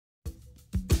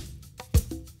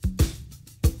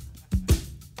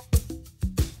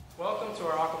to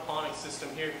our aquaponics system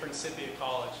here at Principia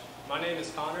College. My name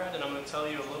is Conrad and I'm going to tell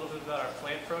you a little bit about our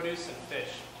plant produce and fish.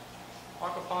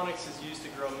 Aquaponics is used to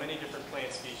grow many different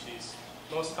plant species.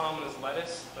 Most common is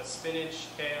lettuce, but spinach,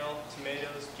 kale,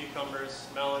 tomatoes, cucumbers,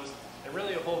 melons, and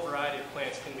really a whole variety of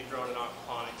plants can be grown in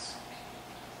aquaponics.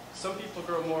 Some people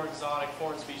grow more exotic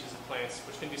foreign species of plants,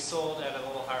 which can be sold at a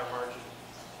little higher margin.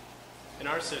 In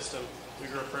our system, we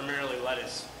grow primarily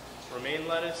lettuce, romaine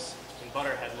lettuce, and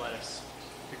butterhead lettuce.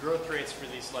 The growth rates for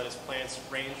these lettuce plants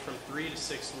range from 3 to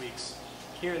 6 weeks.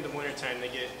 Here in the wintertime, they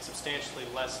get substantially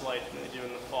less light than they do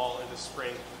in the fall and the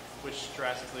spring, which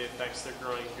drastically affects their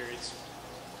growing periods.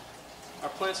 Our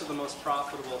plants are the most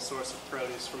profitable source of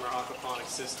produce from our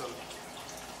aquaponics system.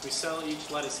 We sell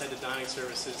each lettuce head to dining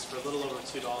services for a little over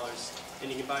 $2, and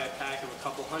you can buy a pack of a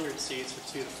couple hundred seeds for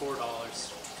 $2 to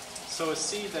 $4. So a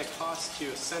seed that costs you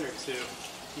a cent or two,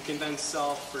 you can then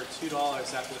sell for $2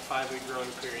 after the 5-week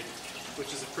growing period,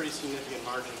 which is a pretty significant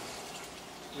margin.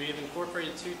 We have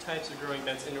incorporated two types of growing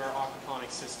beds into our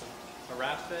aquaponics system, a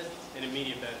raft bed and a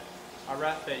media bed. Our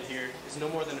raft bed here is no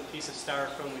more than a piece of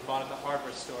styrofoam we bought at the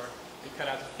hardware store and cut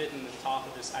out to fit in the top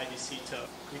of this IBC tote.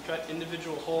 We cut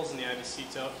individual holes in the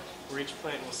IBC tote where each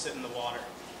plant will sit in the water.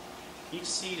 Each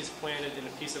seed is planted in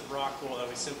a piece of rock wool that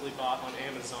we simply bought on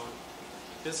Amazon.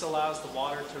 This allows the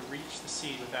water to reach the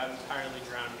seed without entirely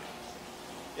drowning it.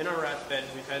 In our raft bed,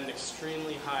 we've had an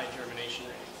extremely high germination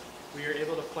rate. We are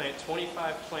able to plant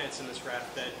 25 plants in this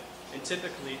raft bed, and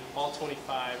typically all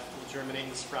 25 will germinate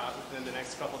and sprout within the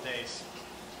next couple days.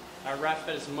 Our raft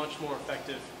bed is much more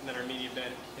effective than our media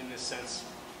bed in this sense.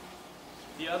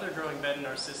 The other growing bed in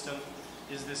our system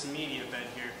is this media bed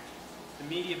here. The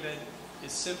media bed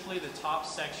is simply the top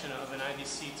section of an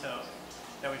IBC tote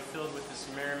that we filled with this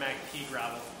Merrimack pea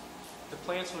gravel. The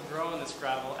plants will grow in this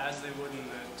gravel as they would in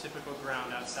the typical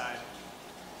ground outside.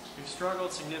 We've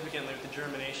struggled significantly with the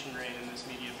germination rate in this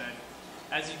media bed.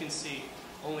 As you can see,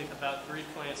 only about 3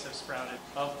 plants have sprouted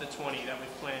of the 20 that we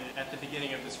planted at the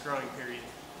beginning of this growing period.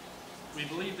 We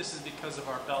believe this is because of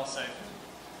our bell siphon,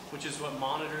 which is what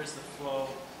monitors the flow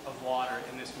of water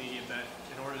in this media bed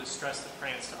in order to stress the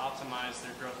plants to optimize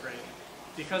their growth rate.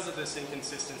 Because of this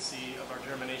inconsistency of our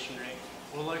germination rate,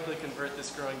 we'll likely convert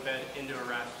this growing bed into a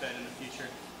raft bed in the future.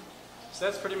 So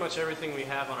that's pretty much everything we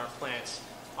have on our plants.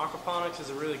 Aquaponics is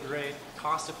a really great,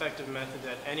 cost-effective method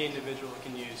that any individual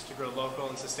can use to grow local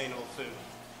and sustainable food.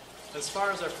 As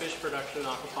far as our fish production in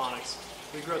aquaponics,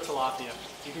 we grow tilapia.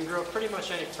 You can grow pretty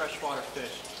much any freshwater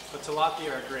fish, but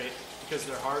tilapia are great because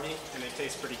they're hardy and they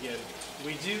taste pretty good.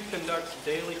 We do conduct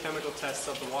daily chemical tests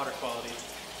of the water quality,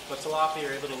 but tilapia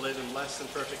are able to live in less than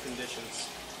perfect conditions.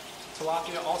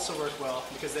 Tilapia also work well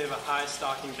because they have a high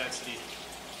stocking density.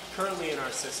 Currently in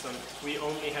our system, we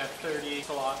only have 30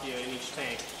 tilapia in each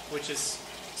tank, which is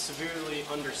severely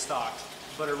understocked.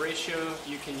 But a ratio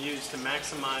you can use to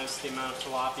maximize the amount of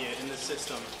tilapia in the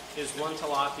system is 1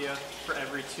 tilapia for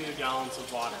every 2 gallons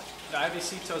of water. The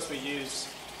IBC totes we use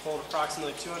hold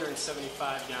approximately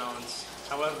 275 gallons.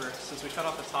 However, since we cut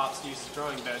off the tops to use as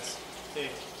growing beds, they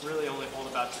really only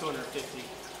hold about 250.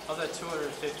 Of that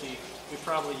 250, we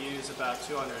probably use about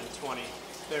 220.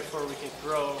 Therefore, we can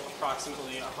grow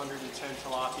approximately 110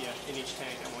 tilapia in each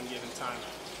tank at one given time,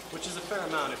 which is a fair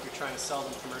amount if you're trying to sell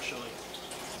them commercially.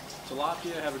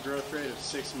 Tilapia have a growth rate of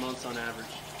 6 months on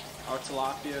average. Our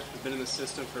tilapia have been in the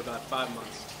system for about 5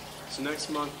 months. So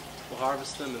next month, we'll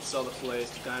harvest them and sell the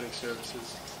fillets to dining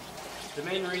services. The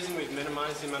main reason we've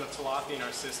minimized the amount of tilapia in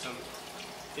our system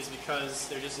is because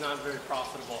they're just not very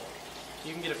profitable.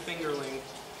 You can get a fingerling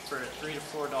for $3 to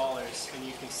 $4 and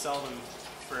you can sell them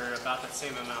for about that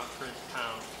same amount per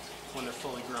pound when they're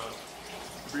fully grown.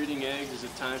 Breeding eggs is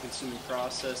a time-consuming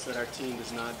process that our team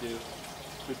does not do.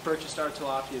 We purchased our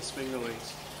tilapia as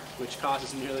fingerlings, which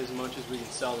costs us nearly as much as we can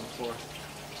sell them for.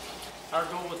 Our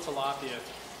goal with tilapia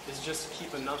is just to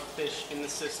keep enough fish in the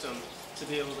system to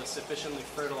be able to sufficiently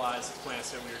fertilize the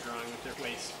plants that we are growing with their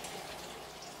waste.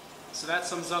 So that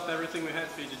sums up everything we had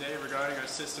for you today regarding our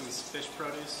system's fish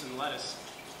produce and lettuce.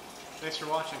 Thanks for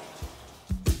watching.